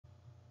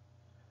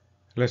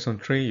Lesson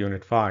 3,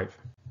 Unit 5.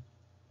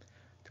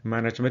 The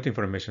Management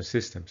Information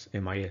Systems,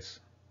 MIS.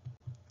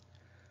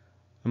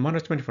 A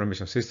management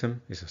information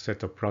system is a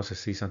set of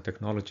processes and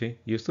technology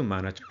used to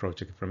manage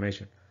project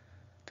information.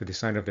 The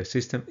design of the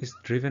system is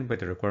driven by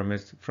the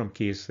requirements from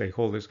key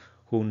stakeholders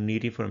who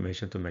need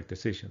information to make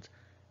decisions.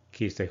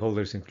 Key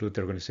stakeholders include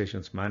the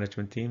organization's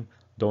management team,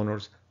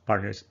 donors,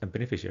 partners, and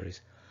beneficiaries.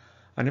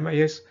 An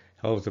MIS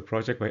helps the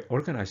project by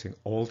organizing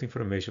all the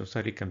information so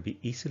that it can be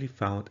easily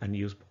found and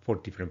used for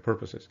different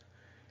purposes.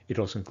 It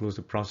also includes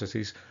the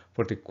processes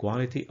for the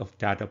quality of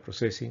data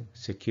processing,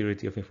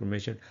 security of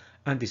information,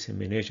 and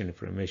dissemination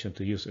of information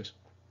to users.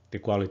 The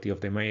quality of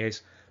the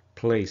MIS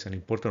plays an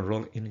important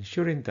role in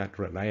ensuring that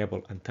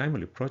reliable and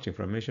timely project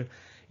information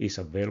is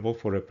available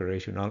for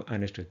operational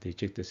and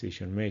strategic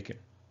decision making.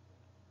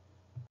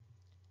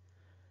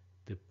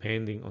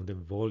 Depending on the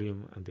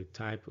volume and the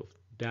type of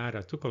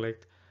data to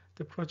collect,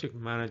 the project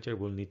manager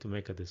will need to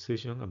make a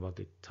decision about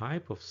the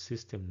type of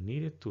system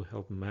needed to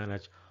help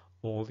manage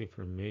all the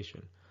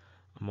information.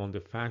 Among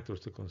the factors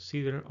to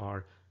consider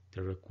are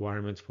the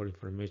requirements for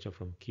information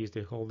from key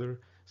stakeholders,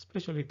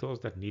 especially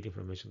those that need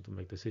information to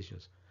make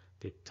decisions,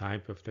 the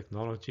type of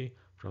technology,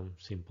 from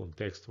simple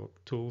desktop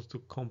tools to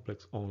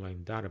complex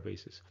online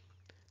databases,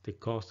 the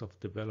cost of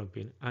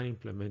developing and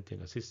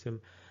implementing a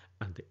system,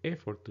 and the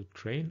effort to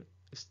train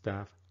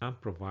staff and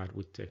provide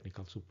with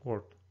technical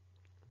support.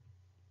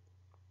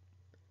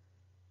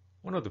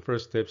 One of the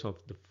first steps of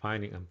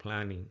defining and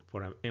planning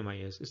for an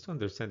MIS is to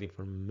understand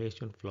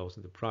information flows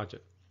in the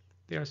project.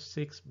 There are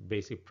 6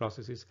 basic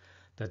processes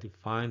that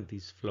define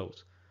these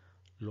flows: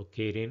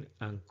 locating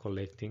and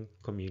collecting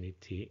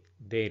community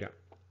data,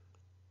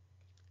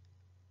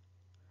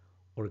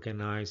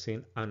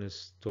 organizing and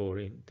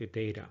storing the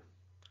data,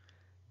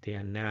 the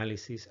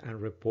analysis and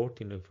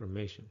reporting of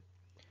information,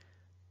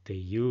 the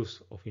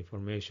use of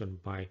information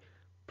by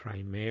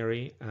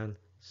primary and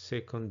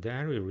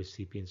secondary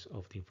recipients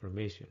of the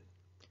information.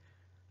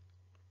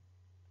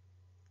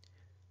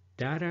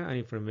 Data and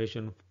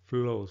information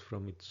flows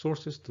from its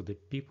sources to the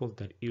people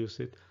that use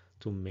it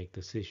to make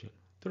decisions.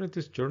 During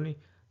this journey,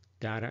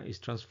 data is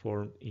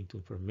transformed into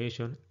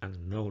information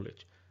and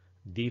knowledge.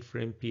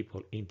 Different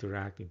people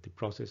interact in the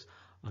process,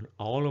 and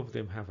all of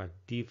them have a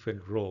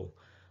different role,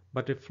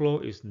 but the flow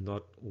is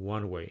not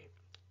one way.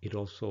 It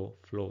also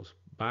flows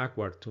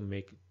backward to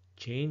make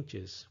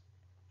changes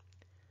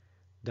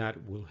that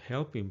will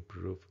help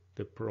improve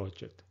the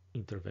project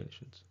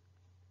interventions.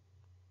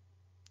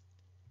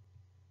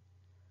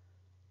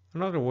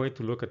 Another way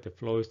to look at the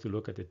flow is to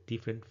look at the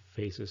different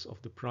phases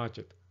of the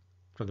project.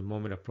 From the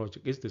moment a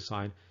project is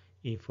designed,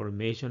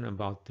 information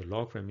about the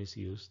log frame is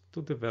used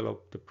to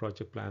develop the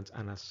project plans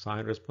and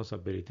assign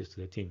responsibilities to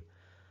the team.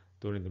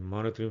 During the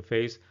monitoring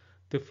phase,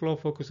 the flow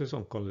focuses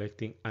on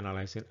collecting,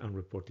 analyzing, and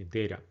reporting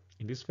data.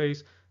 In this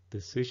phase,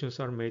 decisions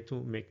are made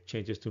to make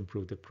changes to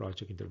improve the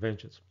project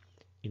interventions.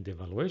 In the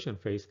evaluation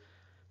phase,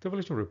 the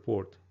evaluation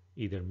report,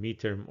 either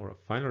midterm or a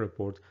final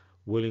report,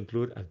 will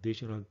include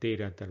additional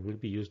data that will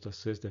be used to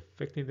assess the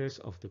effectiveness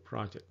of the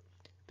project.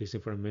 This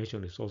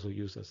information is also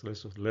used as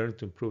lessons learned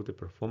to improve the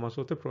performance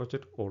of the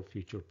project or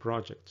future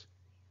projects.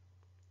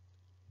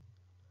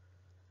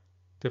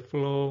 The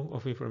flow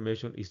of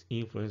information is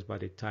influenced by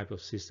the type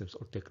of systems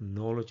or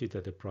technology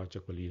that the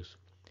project will use.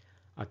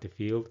 At the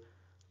field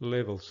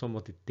level, some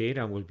of the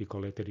data will be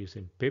collected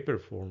using paper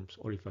forms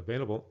or, if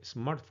available,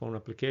 smartphone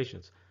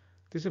applications.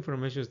 This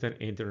information is then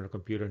entered on a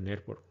computer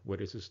network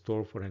where it is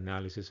stored for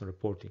analysis and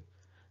reporting.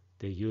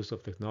 The use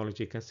of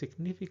technology can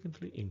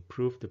significantly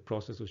improve the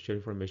process of sharing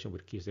information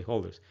with key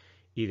stakeholders,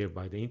 either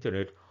by the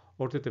internet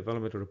or the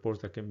development of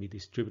reports that can be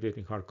distributed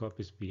in hard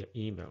copies via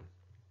email.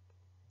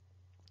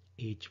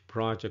 Each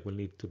project will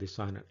need to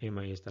design an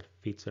MIS that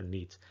fits their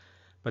needs,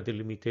 but the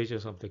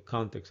limitations of the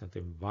context and the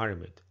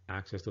environment,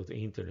 access to the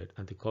internet,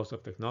 and the cost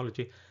of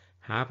technology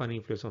have an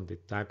influence on the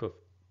type of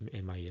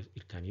MIS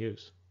it can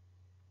use.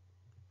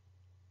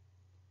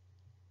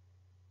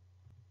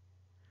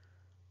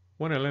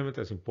 One element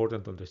that's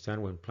important to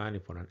understand when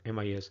planning for an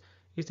MIS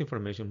is the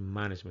information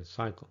management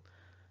cycle.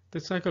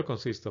 The cycle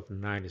consists of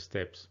 9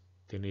 steps.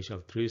 The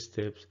initial 3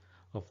 steps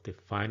of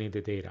defining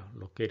the data,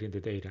 locating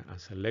the data,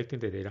 and selecting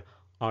the data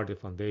are the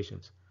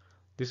foundations.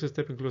 This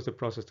step includes the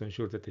process to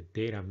ensure that the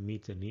data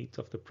meets the needs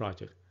of the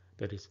project,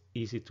 that is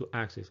easy to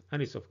access,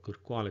 and is of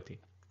good quality.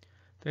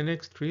 The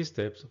next 3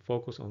 steps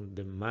focus on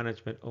the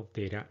management of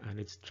data and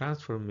its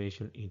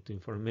transformation into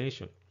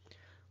information: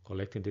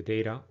 collecting the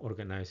data,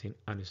 organizing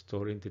and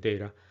storing the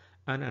data,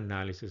 and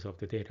analysis of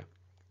the data.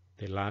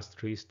 The last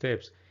 3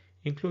 steps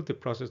include the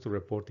process to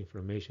report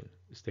information,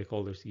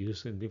 stakeholders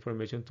using the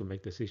information to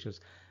make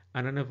decisions,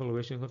 and an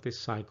evaluation of the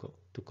cycle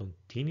to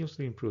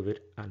continuously improve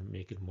it and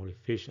make it more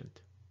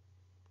efficient.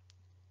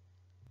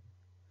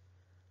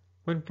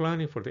 When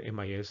planning for the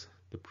MIS,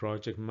 the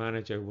project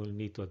manager will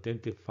need to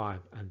identify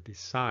and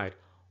decide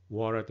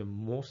what are the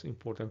most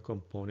important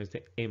components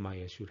the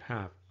MIS should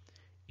have.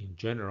 In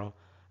general,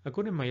 a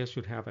good MIS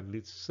should have at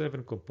least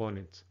 7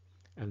 components,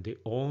 and they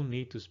all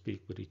need to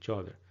speak with each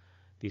other.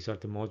 These are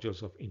the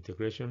modules of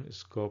integration,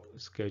 scope,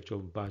 schedule,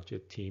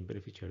 budget, team,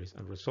 beneficiaries,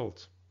 and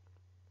results.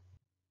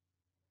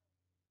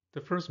 The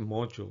first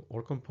module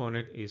or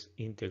component is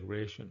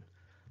integration.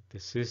 The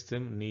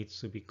system needs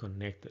to be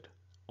connected.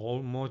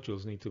 All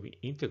modules need to be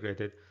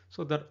integrated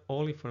so that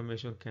all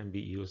information can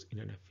be used in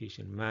an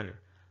efficient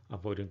manner,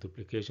 avoiding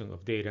duplication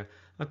of data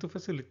and to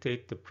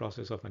facilitate the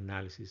process of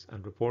analysis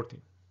and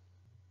reporting.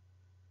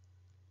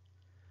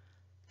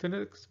 The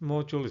next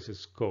module is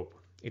scope.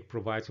 It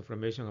provides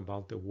information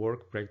about the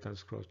work breakdown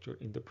structure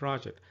in the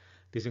project.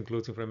 This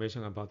includes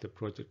information about the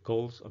project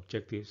goals,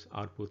 objectives,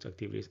 outputs,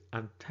 activities,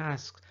 and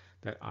tasks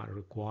that are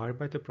required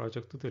by the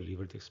project to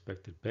deliver the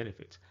expected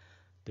benefits.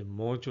 The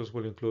modules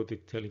will include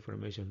detailed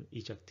information on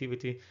each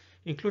activity,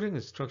 including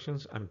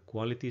instructions and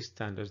quality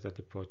standards that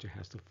the project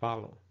has to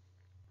follow.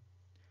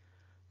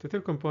 The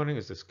third component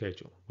is the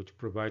schedule, which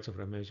provides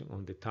information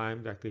on the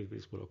time the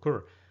activities will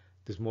occur.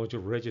 This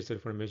module registers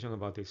information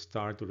about the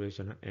start,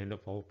 duration, and end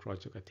of all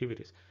project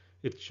activities.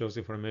 It shows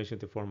information in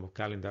the form of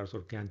calendars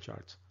or Gantt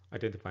charts,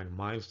 identifying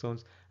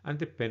milestones and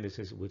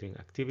dependencies within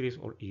activities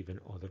or even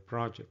other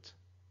projects.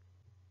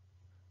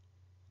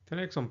 The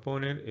next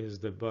component is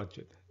the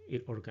budget.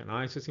 It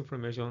organizes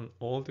information on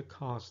all the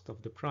costs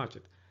of the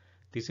project.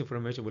 This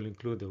information will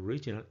include the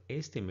original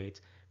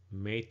estimates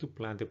made to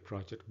plan the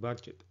project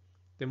budget.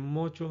 The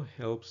module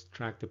helps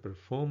track the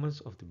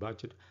performance of the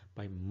budget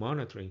by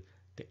monitoring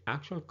the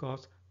actual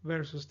cost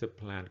versus the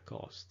planned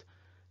cost.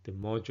 The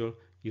module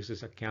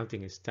uses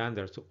accounting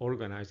standards to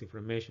organize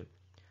information.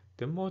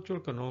 The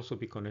module can also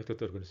be connected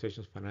to the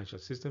organization's financial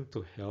system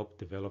to help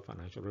develop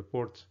financial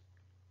reports.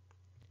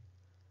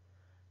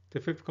 The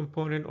fifth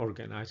component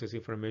organizes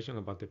information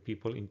about the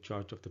people in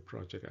charge of the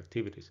project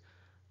activities.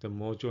 The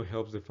module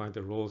helps define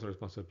the roles and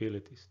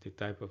responsibilities, the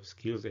type of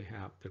skills they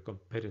have, their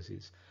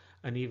competencies,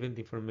 and even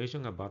the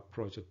information about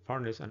project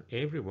partners and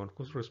everyone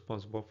who's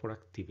responsible for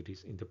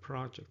activities in the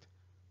project.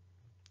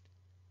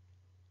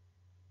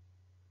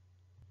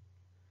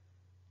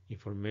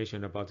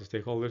 Information about the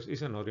stakeholders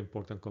is another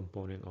important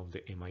component of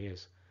the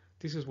MIS.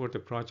 This is where the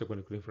project will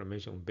include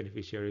information on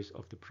beneficiaries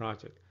of the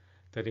project.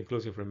 That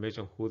includes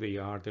information on who they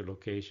are, their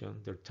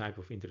location, their type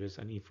of interest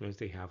and influence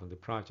they have on the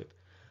project.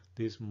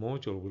 This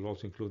module will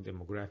also include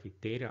demographic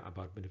data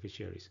about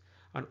beneficiaries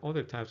and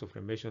other types of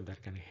information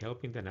that can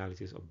help in the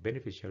analysis of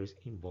beneficiaries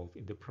involved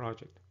in the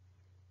project.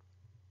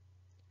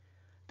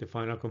 The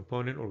final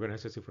component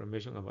organizes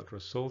information about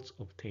results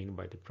obtained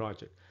by the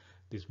project.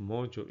 This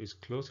module is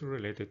closely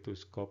related to the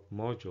scope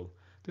module.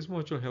 This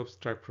module helps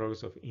track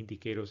progress of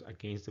indicators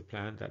against the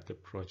plan that the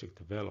project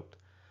developed.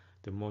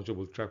 The module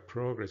will track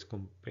progress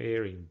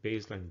comparing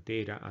baseline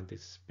data and the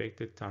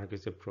expected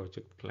targets the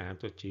project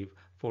planned to achieve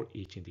for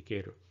each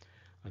indicator.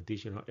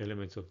 Additional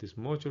elements of this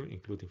module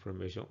include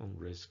information on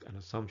risk and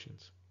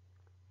assumptions.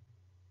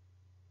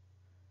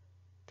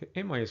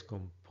 The MIS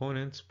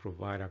components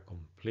provide a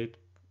complete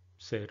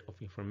set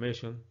of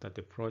information that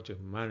the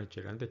project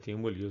manager and the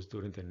team will use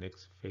during the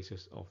next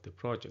phases of the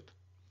project.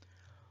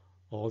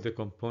 All the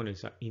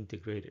components are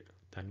integrated.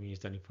 That means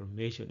that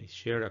information is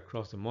shared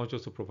across the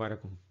modules to provide a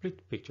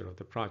complete picture of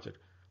the project,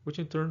 which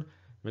in turn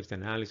makes the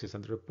analysis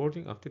and the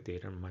reporting of the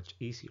data much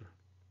easier.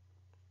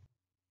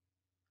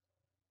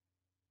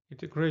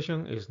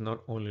 Integration is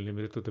not only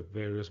limited to the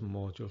various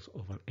modules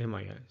of an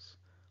MIS.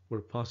 Where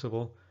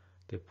possible,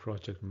 the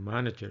project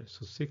managers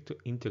who seek to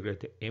integrate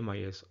the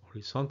MIS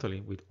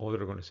horizontally with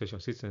other organizational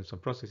systems and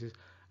processes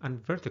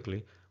and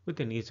vertically with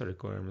the needs and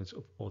requirements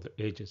of other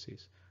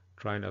agencies,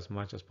 trying as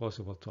much as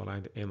possible to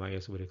align the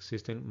MIS with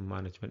existing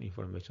management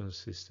information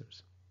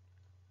systems.